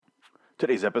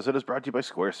Today's episode is brought to you by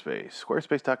Squarespace.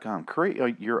 Squarespace.com.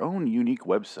 Create your own unique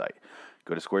website.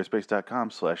 Go to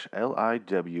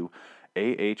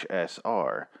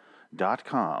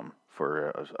squarespace.com/LIWAHSR.com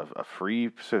for a free.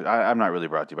 So I'm not really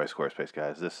brought to you by Squarespace,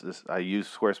 guys. This I use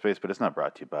Squarespace, but it's not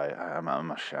brought to you by. I'm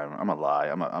a lie.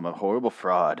 I'm a horrible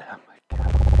fraud. Oh my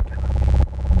God.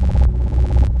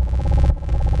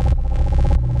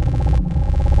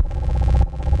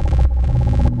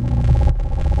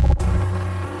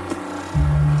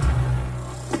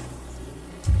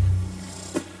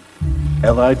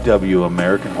 LIW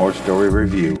American Horror Story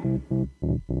Review.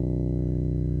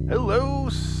 Hello,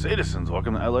 citizens.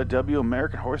 Welcome to LIW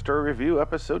American Horror Story Review,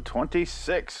 episode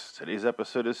 26. Today's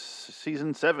episode is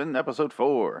season 7, episode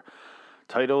 4,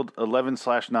 titled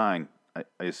 11/9. I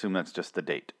assume that's just the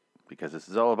date, because this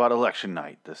is all about election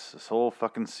night. This whole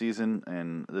fucking season,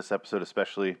 and this episode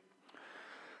especially,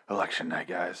 election night,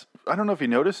 guys. I don't know if you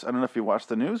noticed, I don't know if you watched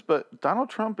the news, but Donald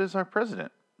Trump is our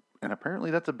president, and apparently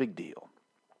that's a big deal.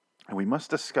 And we must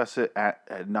discuss it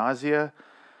ad nausea,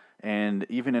 and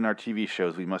even in our TV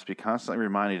shows, we must be constantly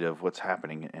reminded of what's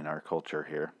happening in our culture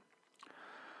here.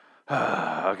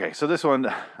 Okay, so this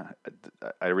one,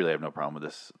 I really have no problem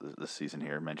with this season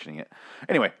here, mentioning it.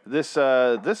 Anyway, this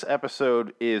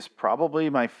episode is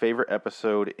probably my favorite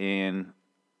episode in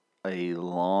a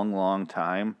long, long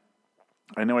time.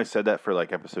 I know I said that for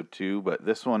like episode 2, but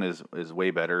this one is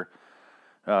way better.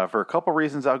 For a couple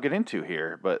reasons I'll get into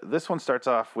here, but this one starts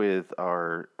off with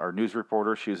our news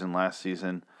reporter. She was in last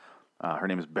season. Her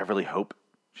name is Beverly Hope.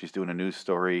 She's doing a news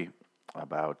story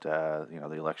about the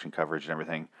election coverage and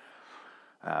everything.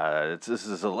 This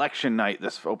is election night.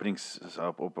 This opening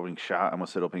shot. I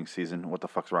almost said opening season. What the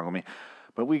fuck's wrong with me?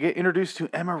 But we get introduced to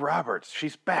Emma Roberts.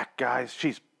 She's back, guys.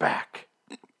 She's back.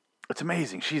 It's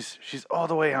amazing. She's all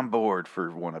the way on board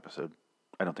for one episode.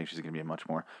 I don't think she's going to be in much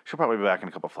more. She'll probably be back in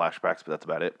a couple flashbacks, but that's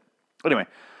about it. Anyway,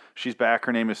 she's back.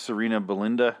 Her name is Serena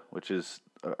Belinda, which is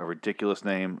a ridiculous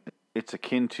name. It's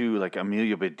akin to like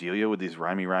Amelia Bedelia with these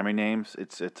rhymey names.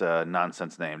 It's a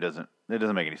nonsense name. It doesn't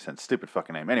make any sense. Stupid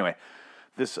fucking name. Anyway,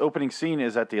 this opening scene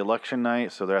is at the election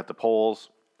night, so they're at the polls.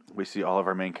 We see all of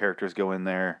our main characters go in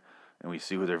there, and we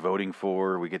see who they're voting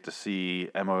for. We get to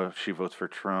see Emma. She votes for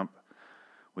Trump.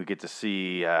 We get to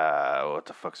see, what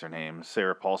the fuck's her name?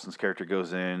 Sarah Paulson's character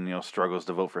goes in, struggles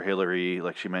to vote for Hillary.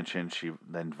 Like she mentioned, she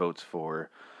then votes for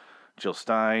Jill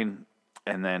Stein.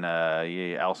 And then,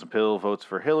 Alison Pill votes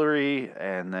for Hillary.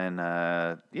 And then,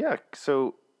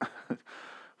 so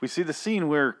we see the scene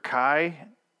where Kai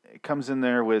comes in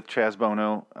there with Chaz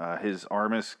Bono. His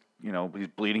arm is, he's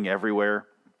bleeding everywhere.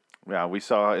 We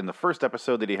saw in the first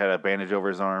episode that he had a bandage over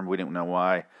his arm. We didn't know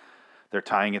why. They're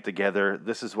tying it together.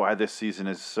 This is why this season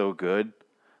is so good.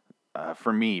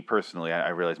 For me, personally, I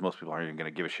realize most people aren't even going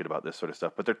to give a shit about this sort of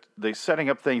stuff, but they're setting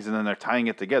up things and then they're tying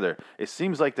it together. It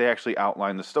seems like they actually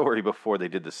outlined the story before they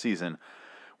did the season,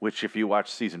 which if you watch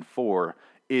season 4,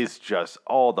 is just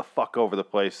all the fuck over the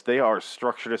place. They are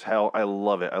structured as hell. I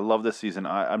love it. I love this season.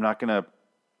 I'm not going to,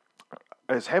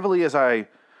 as heavily as I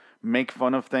make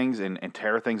fun of things and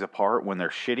tear things apart when they're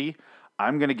shitty,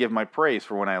 I'm going to give my praise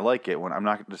for when I like it. When I'm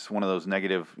not just one of those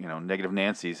negative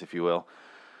Nancys, if you will.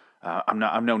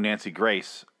 I'm no Nancy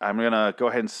Grace. I'm going to go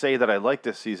ahead and say that I like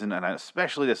this season, and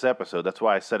especially this episode. That's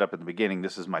why I said up at the beginning,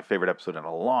 this is my favorite episode in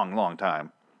a long, long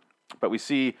time. But we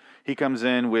see Kai comes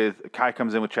in with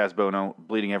Chaz Bono,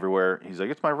 bleeding everywhere. He's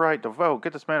like, it's my right to vote.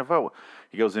 Get this man to vote.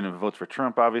 He goes in and votes for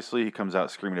Trump, obviously. He comes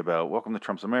out screaming about, welcome to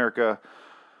Trump's America.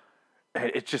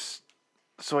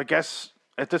 So I guess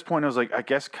at this point, I was like, I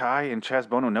guess Kai and Chaz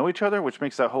Bono know each other, which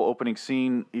makes that whole opening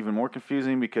scene even more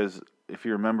confusing because if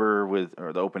you remember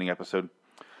the opening episode,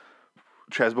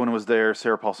 Chaz Bono was there,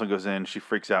 Sarah Paulson goes in, she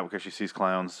freaks out because she sees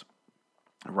clowns,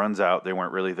 runs out, they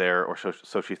weren't really there, or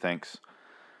so she thinks.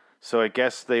 So I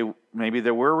guess maybe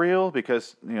they were real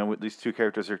because, these two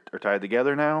characters are tied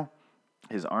together now.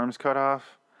 His arm's cut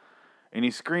off. And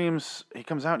he screams, he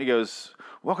comes out and he goes,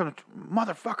 welcome to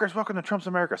Trump's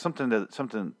America.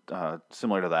 Something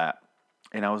similar to that.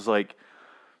 And I was like,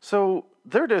 so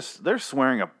they're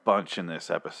swearing a bunch in this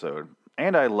episode.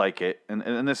 And I like it. And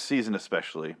in this season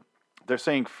especially. They're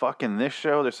saying fuck in this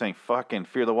show. They're saying fuck in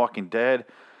Fear the Walking Dead.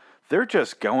 They're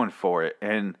just going for it.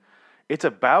 And it's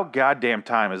about goddamn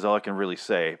time is all I can really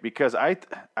say. Because I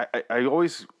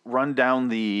always run down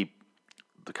the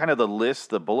kind of the list,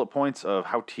 the bullet points of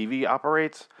how TV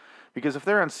operates. Because if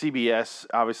they're on CBS,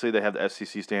 obviously they have the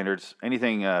FCC standards.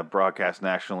 Anything broadcast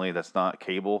nationally that's not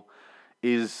cable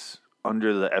is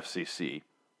under the FCC.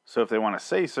 So if they want to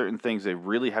say certain things, they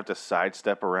really have to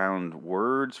sidestep around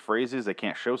words, phrases. They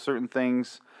can't show certain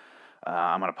things.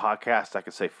 I'm on a podcast. I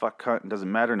can say fuck cunt. It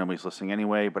doesn't matter. Nobody's listening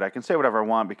anyway. But I can say whatever I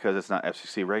want because it's not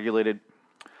FCC regulated.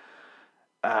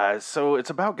 So it's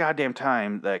about goddamn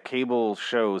time that cable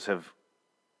shows have,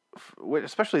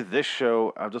 especially this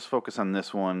show, I'll just focus on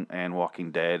this one and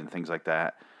Walking Dead and things like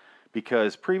that.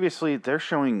 Because previously they're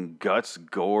showing guts,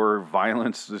 gore,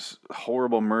 violence, this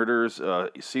horrible murders.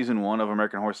 Season 1 of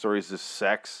American Horror Story is this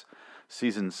sex.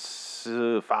 Season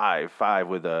 5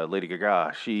 with Lady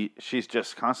Gaga. She's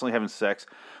just constantly having sex.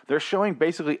 They're showing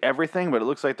basically everything, but it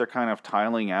looks like they're kind of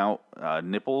tiling out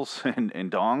nipples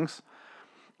and dongs.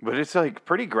 But it's like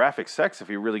pretty graphic sex if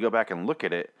you really go back and look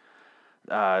at it.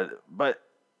 But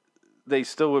they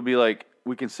still would be like,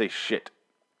 we can say shit.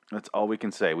 That's all we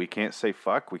can say. We can't say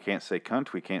fuck. We can't say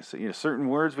cunt. We can't say certain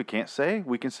words we can't say.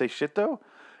 We can say shit though,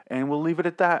 and we'll leave it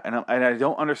at that. And I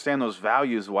don't understand those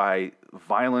values. Why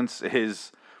violence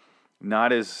is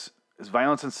not as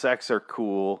violence and sex are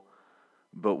cool,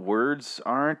 but words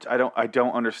aren't. I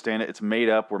don't understand it. It's made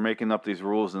up. We're making up these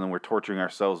rules, and then we're torturing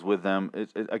ourselves with them.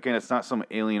 Again, it's not some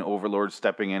alien overlord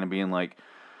stepping in and being like,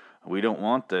 we don't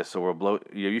want this, so we'll blow.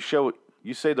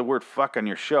 You say the word fuck on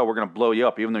your show, we're going to blow you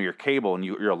up, even though you're cable and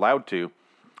you're allowed to.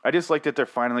 I just like that they're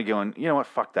finally going, you know what,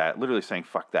 fuck that. Literally saying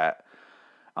fuck that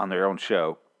on their own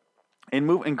show.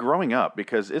 And growing up,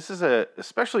 because this is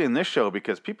especially in this show,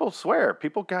 because people swear.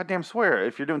 People goddamn swear.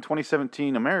 If you're doing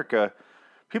 2017 America,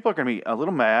 people are going to be a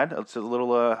little mad. It's a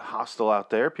little hostile out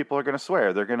there. People are going to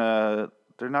swear. They're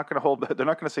not going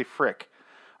to say frick.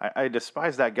 I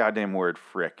despise that goddamn word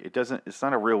frick. It's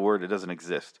not a real word. It doesn't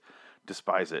exist.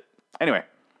 Despise it. Anyway,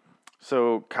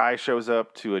 so Kai shows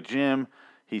up to a gym.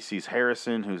 He sees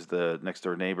Harrison, who's the next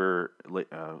door neighbor.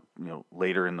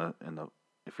 Later in the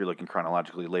if you're looking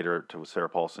chronologically, later to Sarah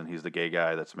Paulson, he's the gay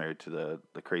guy that's married to the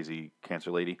crazy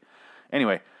cancer lady.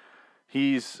 Anyway,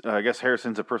 I guess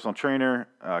Harrison's a personal trainer.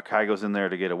 Kai goes in there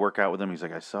to get a workout with him. He's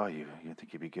like, I saw you. You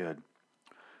think you'd be good?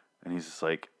 And he's just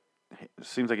like, it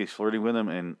seems like he's flirting with him.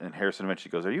 And Harrison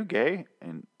eventually goes, are you gay?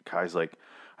 And Kai's like,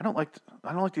 I don't like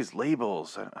these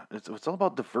labels. It's all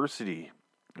about diversity.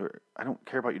 Or I don't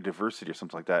care about your diversity or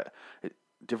something like that.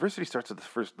 Diversity starts with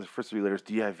the first three letters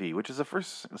DIV, which is the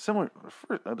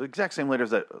exact same letters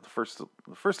that the first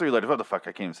three letters. What the fuck?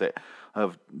 I can't even say it.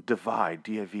 Of divide,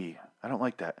 DIV. I don't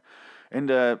like that. And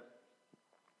there's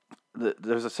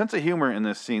a sense of humor in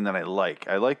this scene that I like.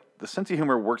 I like the sense of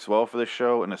humor works well for this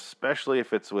show, and especially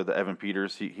if it's with Evan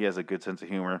Peters. He has a good sense of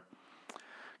humor.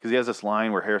 Because he has this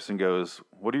line where Harrison goes,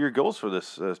 what are your goals for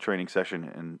this training session?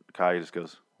 And Kai just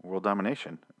goes, world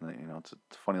domination. It's a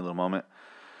funny little moment.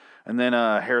 And then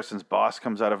Harrison's boss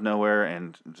comes out of nowhere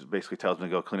and basically tells him to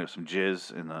go clean up some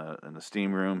jizz in the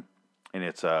steam room. And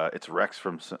it's Rex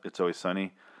from It's Always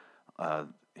Sunny.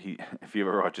 If you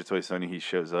ever watch It's Always Sunny, he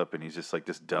shows up and he's just like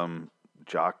this dumb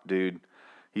jock dude.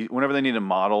 Whenever they need a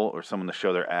model or someone to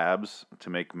show their abs to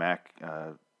make Mac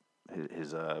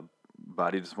his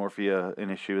body dysmorphia an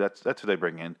issue, that's who they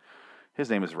bring in.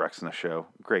 His name is Rex in the show.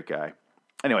 Great guy.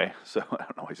 Anyway, so I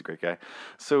don't know why he's a great guy.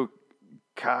 So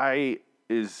Kai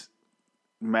is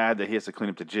mad that he has to clean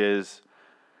up the jizz.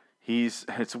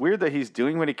 It's weird that he's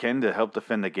doing what he can to help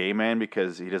defend the gay man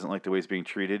because he doesn't like the way he's being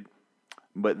treated.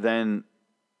 But then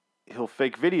he'll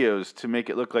fake videos to make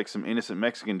it look like some innocent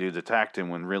Mexican dudes attacked him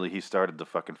when really he started the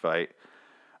fucking fight.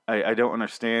 I don't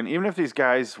understand. Even if these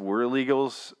guys were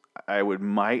illegals, I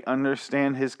might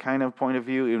understand his kind of point of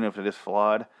view, even if it is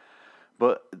flawed.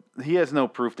 But he has no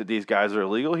proof that these guys are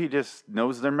illegal. He just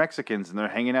knows they're Mexicans and they're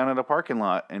hanging out in a parking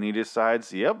lot. And he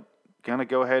decides, yep, gonna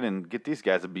go ahead and get these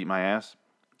guys to beat my ass.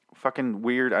 Fucking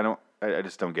weird. I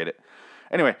just don't get it.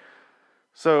 Anyway,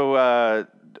 so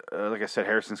like I said,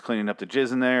 Harrison's cleaning up the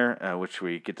jizz in there, which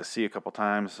we get to see a couple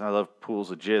times. I love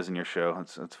pools of jizz in your show.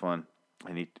 It's fun.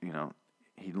 And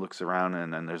he looks around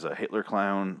and then there's a Hitler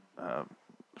clown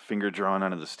finger drawn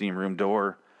onto the steam room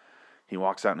door. He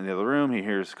walks out into the other room. He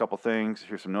hears a couple things,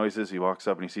 hears some noises. He walks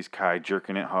up and he sees Kai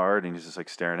jerking it hard, and he's just like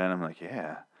staring at him, like,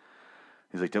 yeah.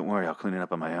 He's like, don't worry, I'll clean it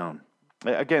up on my own.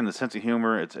 Again, the sense of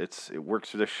humor, it works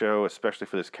for this show, especially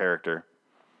for this character.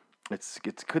 It's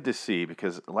good to see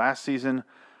because last season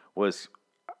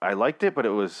I liked it, but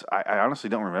it was I honestly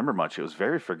don't remember much. It was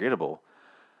very forgettable.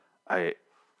 I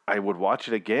would watch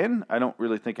it again. I don't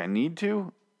really think I need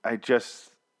to. It's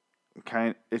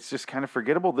just kind of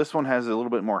forgettable. This one has a little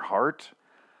bit more heart.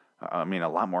 A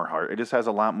lot more heart. It just has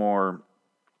a lot more.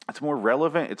 It's more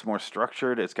relevant. It's more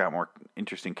structured. It's got more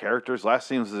interesting characters. Last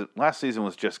season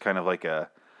was just kind of like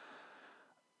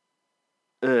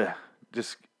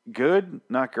just good,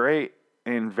 not great,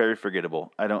 and very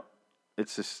forgettable. I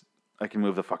can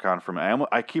move the fuck on from it.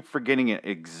 I keep forgetting it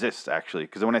exists actually,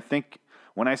 because when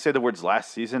When I say the words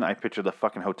last season, I picture the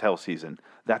fucking hotel season.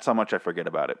 That's how much I forget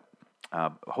about it.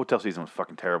 Hotel season was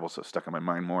fucking terrible, so it stuck in my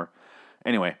mind more.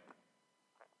 Anyway,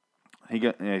 he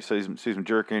sees him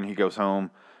jerking. He goes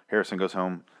home. Harrison goes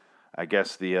home. I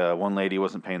guess the one lady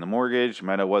wasn't paying the mortgage.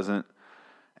 Meadow wasn't.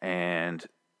 And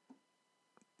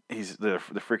they're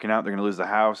freaking out. They're going to lose the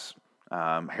house.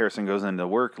 Harrison goes into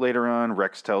work later on.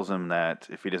 Rex tells him that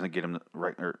if he doesn't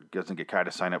get Kai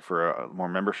to sign up for more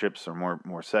memberships or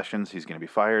more sessions, he's going to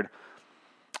be fired.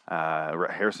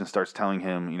 Harrison starts telling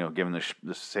him, giving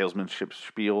the salesmanship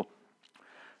spiel,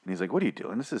 and he's like, "What are you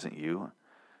doing? This isn't you."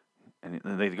 And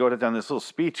they go down this little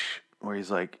speech where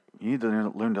he's like, "You need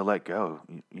to learn to let go.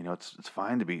 It's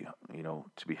fine to be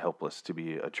helpless, to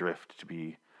be adrift,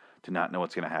 to not know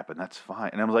what's going to happen. That's fine."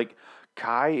 And I'm like,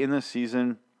 Kai in this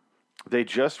season, they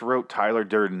just wrote Tyler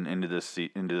Durden into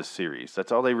this series.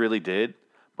 That's all they really did,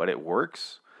 but it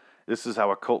works. This is how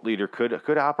a cult leader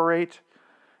could operate.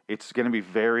 It's going to be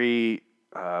very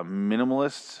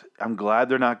minimalist. I'm glad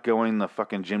they're not going the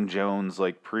fucking Jim Jones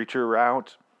like preacher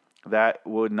route. That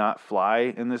would not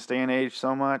fly in this day and age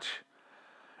so much.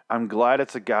 I'm glad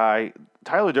it's a guy.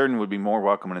 Tyler Durden would be more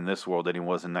welcome in this world than he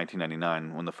was in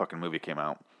 1999 when the fucking movie came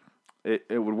out. It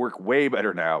would work way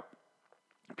better now.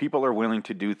 People are willing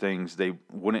to do things they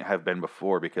wouldn't have been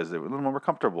before because they were a little more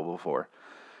comfortable before.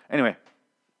 Anyway,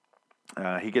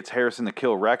 he gets Harrison to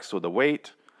kill Rex with a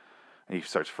weight. He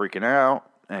starts freaking out,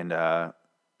 and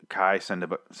Kai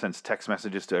sends text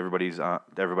messages to everybody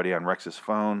on Rex's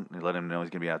phone. They let him know he's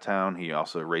going to be out of town. He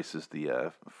also erases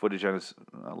the footage on his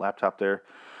laptop there.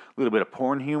 A little bit of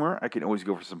porn humor. I can always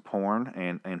go for some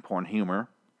porn and porn humor.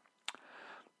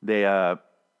 They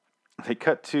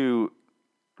cut to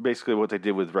basically what they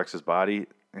did with Rex's body,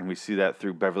 and we see that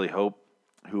through Beverly Hope,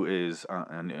 who is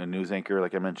a news anchor,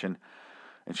 like I mentioned.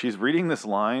 And she's reading this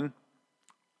line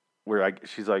where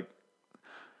she's like,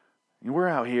 "We're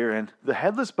out here, and the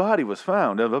headless body was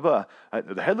found. Blah, blah, blah.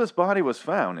 The headless body was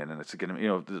found, and it's gonna,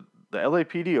 the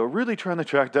LAPD are really trying to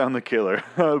track down the killer."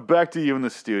 Back to you in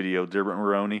the studio, Dermot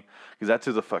Mulroney, because that's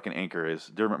who the fucking anchor is,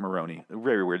 Dermot Mulroney.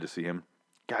 Very weird to see him.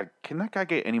 God, can that guy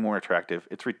get any more attractive?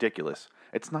 It's ridiculous.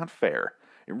 It's not fair.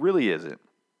 It really isn't.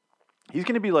 He's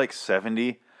gonna be like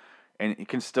 70, and he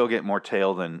can still get more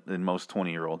tail than most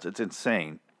 20-year-olds. It's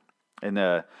insane. And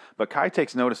but Kai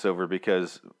takes notice over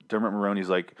because Dermot Mulroney's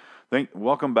like,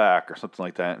 "Welcome back," or something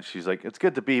like that. And she's like, "It's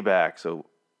good to be back." So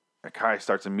Kai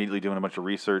starts immediately doing a bunch of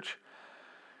research.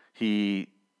 He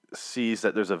sees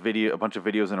that there's a bunch of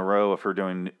videos in a row of her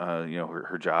doing,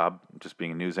 her job, just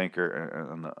being a news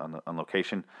anchor on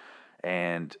location,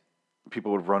 and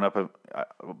people would run up a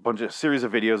series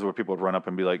of videos where people would run up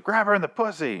and be like, "Grab her in the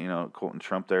pussy," quoting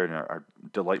Trump there, and our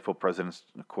delightful president's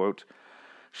quote.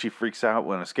 She freaks out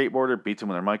when a skateboarder beats him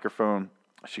with her microphone.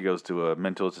 She goes to a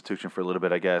mental institution for a little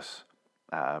bit, I guess.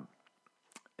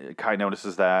 Kai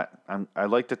notices that. I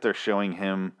like that they're showing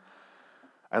him.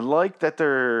 I like that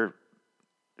they're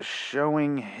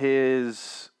showing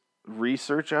his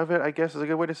research of it, I guess is a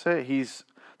good way to say it.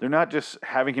 They're not just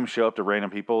having him show up to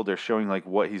random people. They're showing like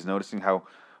what he's noticing, how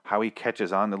he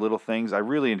catches on to little things. I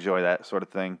really enjoy that sort of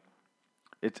thing.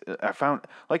 I found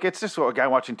like it's just a guy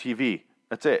watching TV.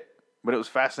 That's it. But it was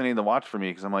fascinating to watch for me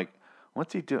because I'm like,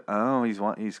 what's he doing? Oh, he's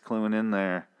cluing in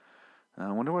there.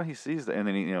 I wonder what he sees there. And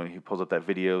then he pulls up that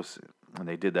video, and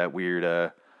they did that weird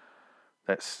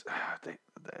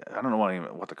I don't know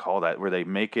what to call that, where they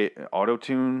make it auto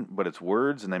tune, but it's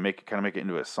words, and they make it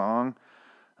into a song.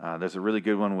 There's a really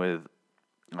good one with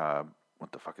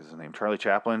what the fuck is his name? Charlie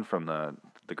Chaplin from the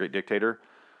Great Dictator.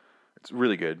 It's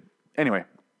really good. Anyway,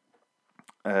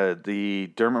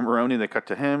 the Dermot Mulroney, they cut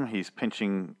to him. He's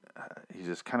pinching. He's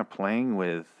just kind of playing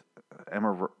with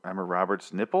Emma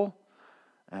Roberts' nipple,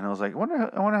 and I was like, I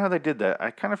wonder how they did that. I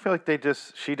kind of feel like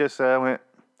she just went,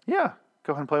 "Yeah,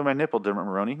 go ahead and play with my nipple, Dermot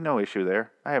Mulroney. No issue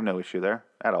there. I have no issue there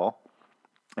at all."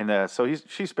 And so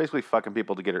she's basically fucking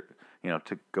people to get her,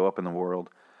 to go up in the world.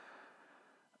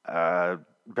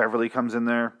 Beverly comes in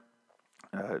there.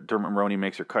 Dermot Mulroney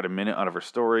makes her cut a minute out of her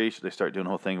story. They start doing the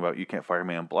whole thing about you can't fire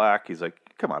me, I'm black. He's like,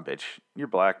 "Come on, bitch. You're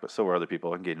black, but so are other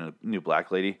people. I can get a new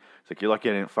black lady." It's like, "You're lucky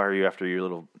I didn't fire you after your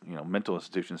little, mental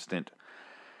institution stint."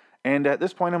 And at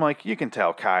this point, I'm like, you can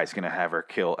tell Kai's going to have her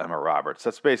kill Emma Roberts.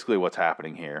 That's basically what's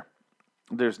happening here.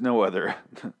 There's no other...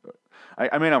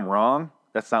 I mean, I'm wrong.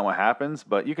 That's not what happens.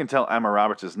 But you can tell Emma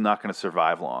Roberts is not going to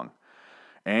survive long.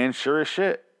 And sure as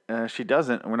shit, she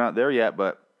doesn't. We're not there yet,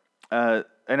 but... and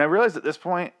I realized at this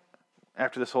point,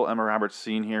 after this whole Emma Roberts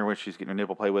scene here, where she's getting her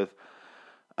nipple play with,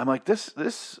 I'm like,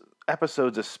 this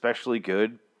episode's especially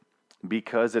good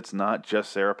because it's not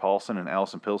just Sarah Paulson and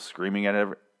Allison Pill screaming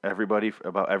at everybody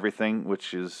about everything,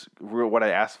 which is what I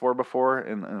asked for before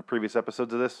in previous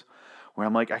episodes of this, where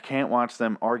I'm like, I can't watch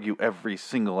them argue every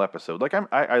single episode. Like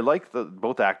I like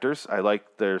both actors, I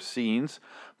like their scenes,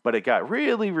 but it got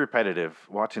really repetitive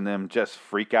watching them just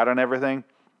freak out on everything.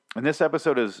 And this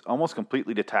episode is almost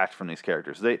completely detached from these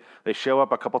characters. They show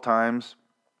up a couple times.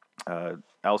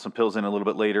 Allison Pill's in a little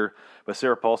bit later, but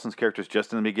Sarah Paulson's character is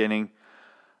just in the beginning.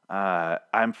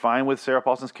 I'm fine with Sarah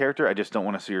Paulson's character. I just don't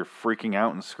want to see her freaking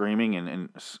out and screaming and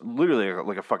literally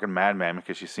like a fucking madman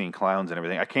because she's seeing clowns and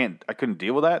everything. I couldn't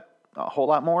deal with that a whole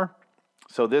lot more.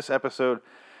 So this episode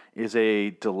is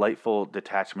a delightful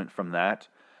detachment from that.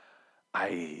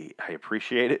 I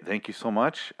appreciate it. Thank you so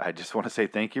much. I just want to say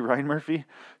thank you, Ryan Murphy.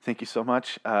 Thank you so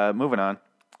much. Moving on.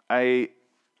 I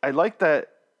like that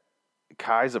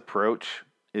Kai's approach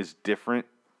is different,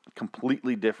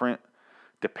 completely different,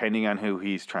 depending on who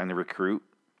he's trying to recruit.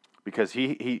 Because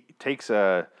he takes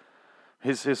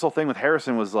his whole thing with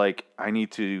Harrison was like, I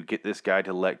need to get this guy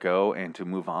to let go and to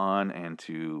move on and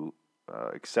to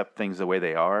accept things the way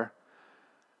they are.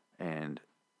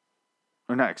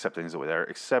 Or not accept things the way they are,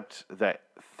 accept that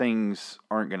things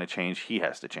aren't going to change. He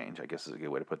has to change, I guess is a good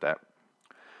way to put that.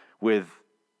 With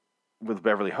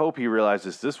Beverly Hope, he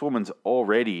realizes this woman's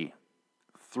already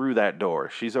through that door.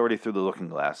 She's already through the looking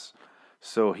glass.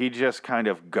 So he just kind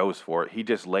of goes for it. He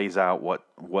just lays out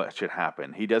what should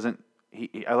happen. He doesn't.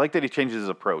 I like that he changes his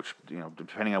approach.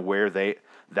 Depending on where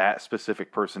that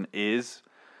specific person is,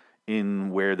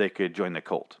 in where they could join the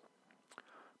cult,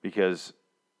 because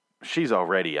she's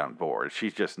already on board.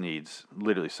 She just needs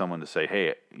literally someone to say,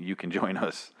 "Hey, you can join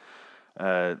us."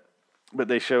 But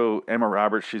they show Emma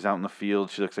Roberts. She's out in the field.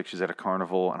 She looks like she's at a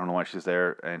carnival. I don't know why she's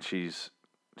there, and she's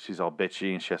all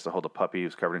bitchy, and she has to hold a puppy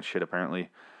who's covered in shit apparently.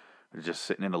 They're just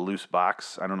sitting in a loose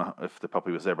box. I don't know if the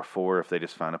puppy was there before, if they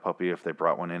just found a puppy, if they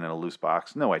brought one in a loose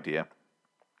box. No idea.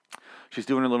 She's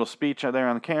doing a little speech out there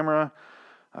on the camera.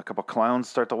 A couple clowns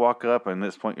start to walk up, and at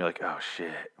this point you're like, oh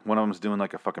shit. One of them's doing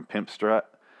like a fucking pimp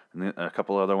strut, and then a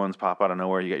couple other ones pop out of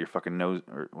nowhere. You got your fucking nose,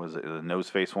 or was it the nose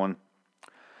face one?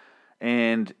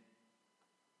 And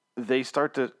they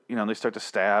start to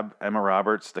stab Emma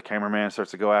Roberts. The cameraman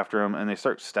starts to go after him, and they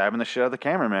start stabbing the shit out of the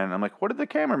cameraman. And I'm like, what did the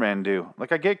cameraman do?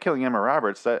 Like, I get killing Emma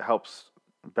Roberts. That helps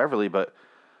Beverly, but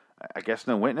I guess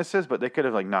no witnesses, but they could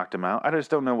have, like, knocked him out. I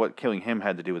just don't know what killing him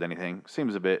had to do with anything.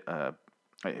 Seems a bit,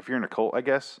 if you're in a cult, I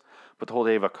guess. But the whole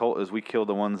day of a cult is we kill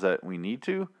the ones that we need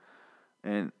to.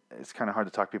 And it's kind of hard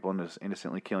to talk people into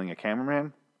innocently killing a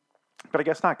cameraman. But I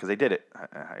guess not, because they did it.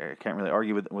 I can't really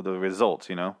argue with the results,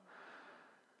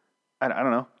 I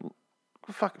don't know.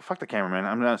 Fuck the cameraman.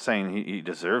 I'm not saying he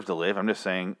deserves to live. I'm just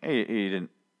saying he didn't.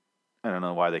 I don't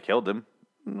know why they killed him.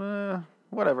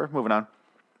 Whatever. Moving on.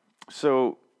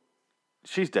 So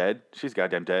she's dead. She's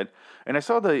goddamn dead. And I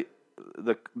saw the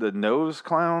nose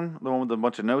clown, the one with a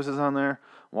bunch of noses on there,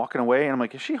 walking away. And I'm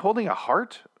like, is she holding a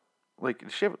heart? Like,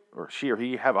 does she or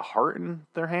he have a heart in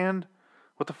their hand?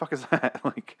 What the fuck is that?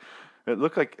 Like, it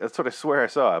looked like, that's what I swear I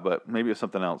saw, but maybe it was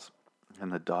something else.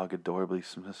 And the dog adorably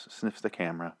sniffs the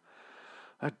camera.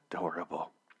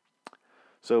 Adorable.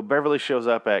 So Beverly shows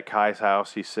up at Kai's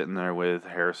house. He's sitting there with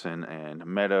Harrison and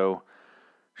Meadow.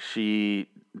 She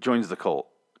joins the cult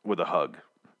with a hug.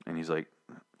 And he's like,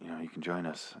 you can join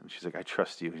us. And she's like, I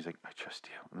trust you. And he's like, I trust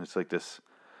you. And it's like this.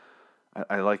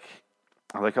 I like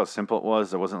how simple it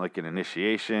was. There wasn't like an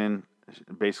initiation.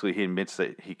 Basically, he admits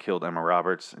that he killed Emma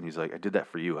Roberts. And he's like, I did that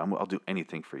for you. I'll do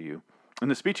anything for you. In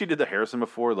the speech he did to Harrison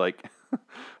before, like,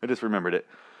 I just remembered it.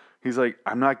 He's like,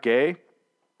 I'm not gay.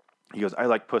 He goes, I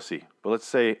like pussy. But let's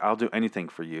say I'll do anything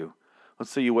for you.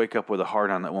 Let's say you wake up with a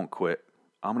hard-on that won't quit.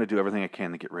 I'm going to do everything I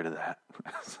can to get rid of that.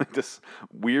 It's like this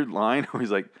weird line where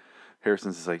he's like,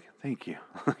 Harrison's just like, thank you.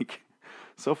 Like,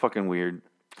 so fucking weird.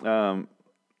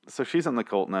 So she's in the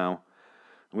cult now,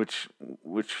 which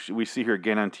we see her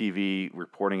again on TV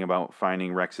reporting about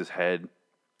finding Rex's head.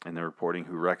 And they're reporting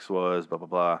who Rex was, blah, blah,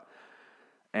 blah.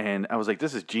 And I was like,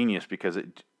 this is genius because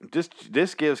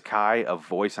this gives Kai a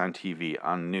voice on TV,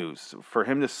 on news. For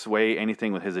him to sway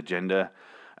anything with his agenda,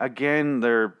 again,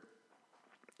 they're,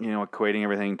 equating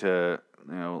everything to,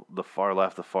 the far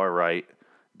left, the far right,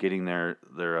 getting their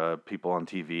people on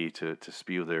TV to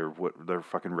spew their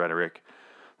fucking rhetoric.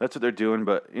 That's what they're doing.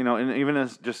 But, and even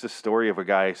as just a story of a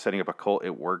guy setting up a cult,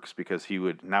 it works because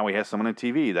now he has someone on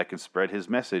TV that can spread his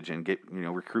message and get,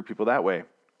 recruit people that way.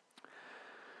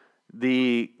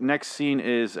 The next scene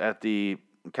is at the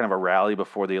kind of a rally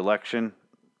before the election.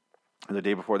 The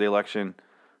day before the election,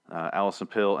 Allison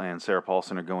Pill and Sarah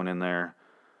Paulson are going in there.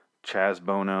 Chaz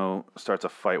Bono starts a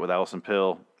fight with Allison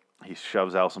Pill. He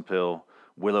shoves Allison Pill.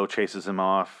 Willow chases him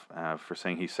off for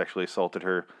saying he sexually assaulted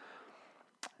her.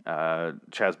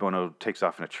 Chaz Bono takes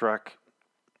off in a truck.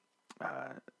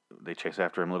 They chase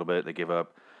after him a little bit. They give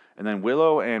up. And then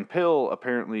Willow and Pill,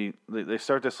 apparently, they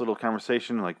start this little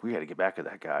conversation like, we got to get back at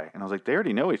that guy. And I was like, they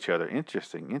already know each other.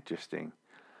 Interesting.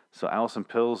 So Allison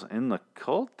Pill's in the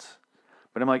cult?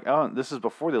 But I'm like, oh, this is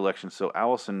before the election, so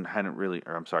Allison hadn't really,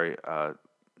 or I'm sorry,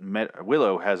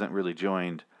 Willow hasn't really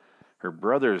joined her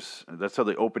brothers. That's how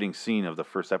the opening scene of the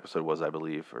first episode was, I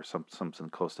believe, or something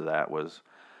close to that, was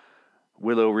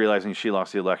Willow realizing she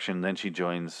lost the election, then she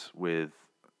joins with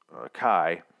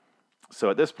Kai. So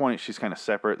at this point, she's kind of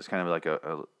separate. It's kind of like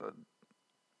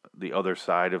the other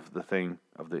side of the thing,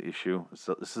 of the issue.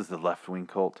 So this is the left-wing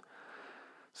cult.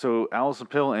 So Allison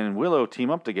Pill and Willow team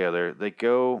up together. They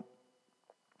go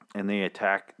and they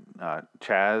attack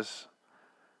Chaz.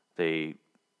 They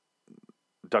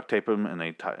duct tape him and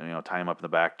they tie him up in the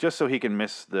back just so he can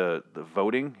miss the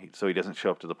voting, so he doesn't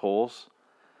show up to the polls.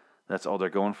 That's all they're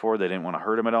going for. They didn't want to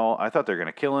hurt him at all. I thought they were going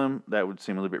to kill him. That would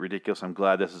seem a little bit ridiculous. I'm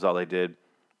glad this is all they did.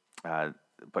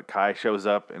 But Kai shows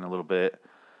up in a little bit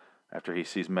after he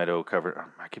sees Meadow covered.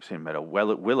 I keep saying Meadow.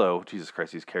 Willow. Jesus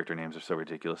Christ, these character names are so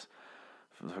ridiculous.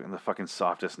 The fucking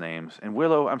softest names. And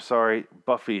Willow, I'm sorry,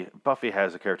 Buffy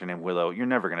has a character named Willow. You're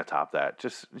never going to top that.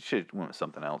 Just, you should went with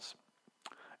something else.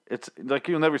 It's like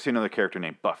you'll never see another character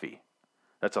named Buffy.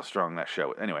 That's how strong that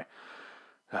show is. Anyway,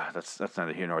 that's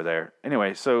neither here nor there.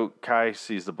 Anyway, so Kai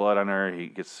sees the blood on her.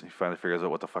 He finally figures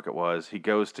out what the fuck it was. He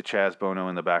goes to Chaz Bono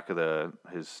in the back of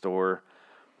his store.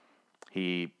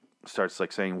 He starts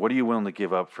like saying, "What are you willing to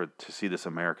give up to see this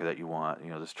America that you want?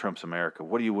 This Trump's America.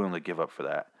 What are you willing to give up for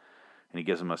that?" And he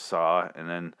gives him a saw, and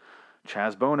then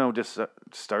Chaz Bono just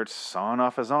starts sawing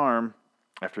off his arm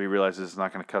after he realizes it's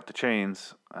not going to cut the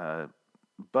chains.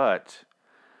 But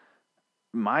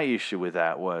my issue with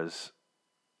that was,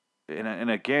 and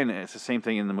again, it's the same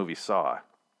thing in the movie Saw.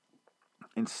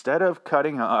 Instead of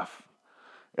cutting off,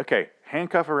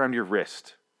 handcuff around your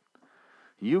wrist.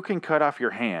 You can cut off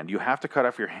your hand. You have to cut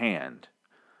off your hand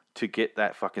to get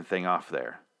that fucking thing off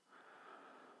there.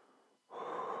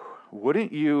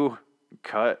 Wouldn't you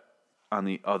cut on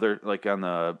the other, like on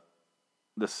the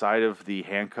side of the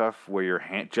handcuff where your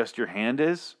hand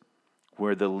is,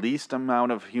 where the least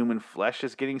amount of human flesh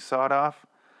is getting sawed off?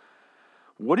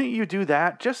 Wouldn't you do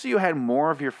that just so you had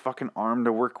more of your fucking arm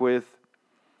to work with?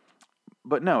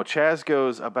 But no, Chaz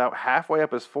goes about halfway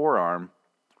up his forearm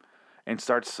and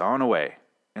starts sawing away.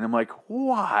 And I'm like,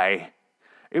 why?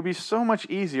 It'd be so much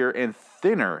easier and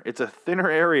thinner. It's a thinner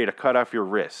area to cut off your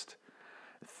wrist.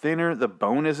 Thinner, the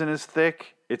bone isn't as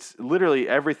thick. It's literally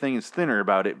everything is thinner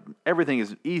about it. Everything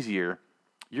is easier.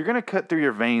 You're going to cut through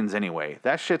your veins anyway.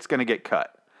 That shit's going to get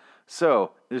cut.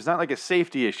 So, there's not like a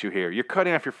safety issue here. You're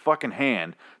cutting off your fucking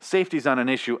hand. Safety's not an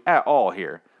issue at all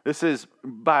here. This is,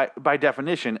 by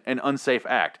definition, an unsafe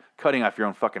act. Cutting off your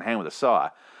own fucking hand with a saw.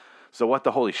 So what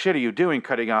the holy shit are you doing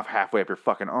cutting off halfway up your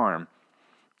fucking arm?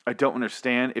 I don't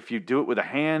understand. If you do it with a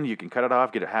hand, you can cut it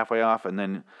off, get it halfway off, and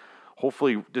then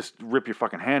hopefully just rip your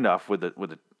fucking hand off with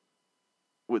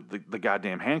the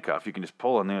goddamn handcuff. You can just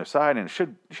pull on the other side, and it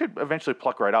should eventually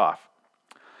pluck right off.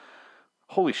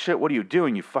 Holy shit, what are you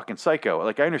doing, you fucking psycho?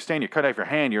 Like, I understand you cut off your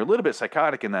hand. You're a little bit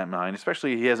psychotic in that mind,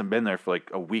 especially he hasn't been there for like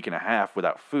a week and a half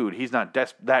without food. He's not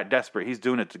that desperate. He's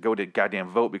doing it to go to goddamn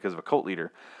vote because of a cult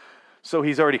leader. So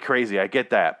he's already crazy. I get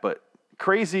that. But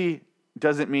crazy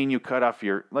doesn't mean you cut off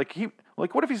your... Like,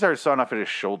 what if he started sawing off at his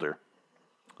shoulder?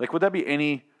 Like, would that be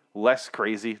any less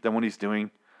crazy than what he's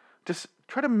doing? Just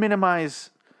try to minimize...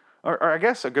 Or I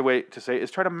guess a good way to say it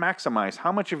is try to maximize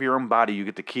how much of your own body you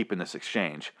get to keep in this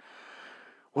exchange.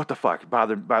 What the fuck?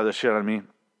 Bother the shit out of me?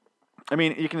 I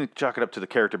mean, you can chalk it up to the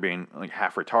character being like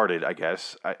half retarded, I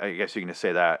guess. I guess you can just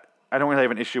say that. I don't really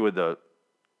have an issue with the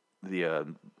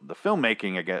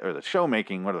filmmaking, I guess, or the show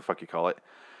making, whatever the fuck you call it.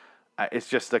 It's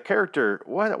just the character.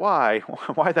 Why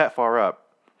that far up?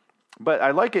 But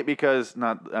I like it because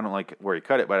I don't like where he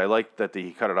cut it, but I like that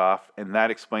he cut it off, and that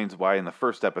explains why in the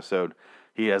first episode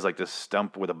he has like this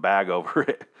stump with a bag over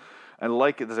it. I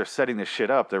like it that they're setting this shit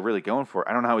up. They're really going for it.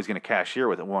 I don't know how he's going to cashier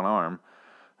with one arm,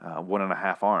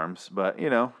 1.5 arms, but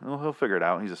he'll figure it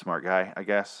out. He's a smart guy, I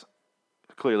guess.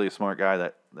 Clearly a smart guy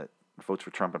that votes for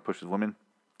Trump and pushes women.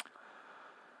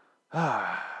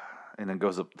 And then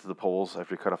goes up to the polls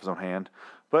after he cut off his own hand.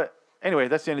 But anyway,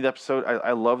 that's the end of the episode.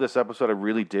 I love this episode. I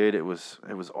really did. It was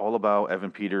all about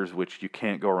Evan Peters, which you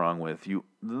can't go wrong with.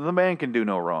 The man can do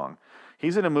no wrong.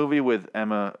 He's in a movie with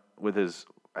Emma, with his...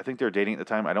 I think they were dating at the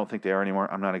time. I don't think they are anymore.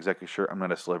 I'm not exactly sure. I'm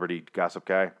not a celebrity gossip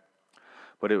guy.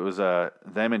 But it was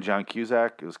them and John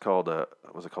Cusack. It was called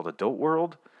Adult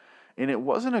World? And it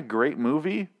wasn't a great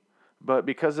movie, but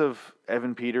because of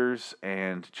Evan Peters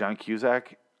and John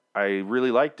Cusack, I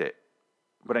really liked it,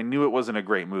 but I knew it wasn't a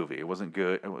great movie. It wasn't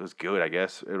good. It was good, I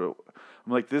guess. I'm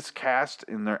like, this cast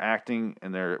and their acting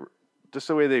and their just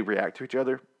the way they react to each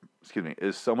other, excuse me,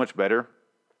 is so much better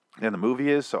than the movie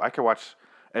is. So I could watch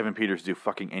Evan Peters do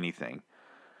fucking anything.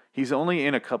 He's only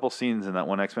in a couple scenes in that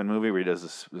one X-Men movie where he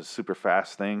does this super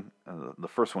fast thing. The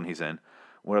first one he's in,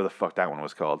 whatever the fuck that one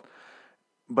was called.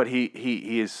 But he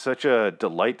is such a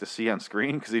delight to see on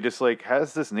screen because he just like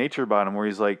has this nature about him where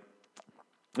he's like,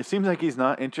 it seems like he's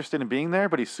not interested in being there,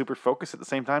 but he's super focused at the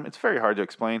same time. It's very hard to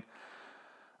explain.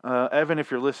 Evan,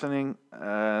 if you're listening,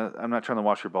 I'm not trying to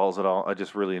wash your balls at all. I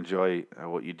just really enjoy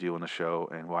what you do on the show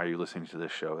and why you're listening to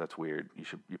this show. That's weird.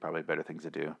 You probably have better things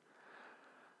to do.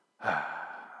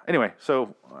 Anyway,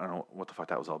 so I don't know what the fuck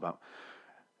that was all about.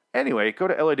 Anyway, go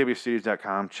to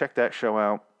lawstudios.com. Check that show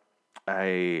out.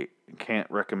 I can't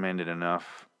recommend it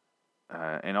enough.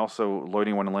 And also,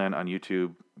 Loitering Wonderland on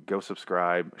YouTube. Go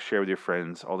subscribe. Share with your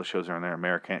friends. All the shows are on there.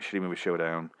 American Shitty Movie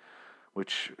Showdown,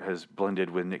 which has blended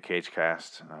with Nick Cage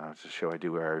Cast. It's a show I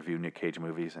do where I review Nick Cage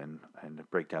movies and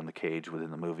break down the cage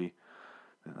within the movie.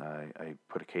 And I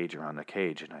put a cage around the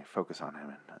cage and I focus on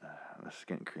him. And this is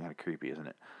getting kind of creepy, isn't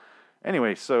it?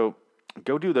 Anyway, so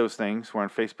go do those things. We're on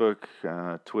Facebook,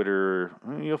 Twitter.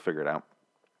 You'll figure it out.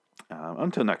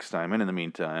 Until next time, and in the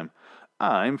meantime,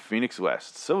 I'm Phoenix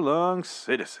West. So long,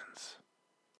 citizens.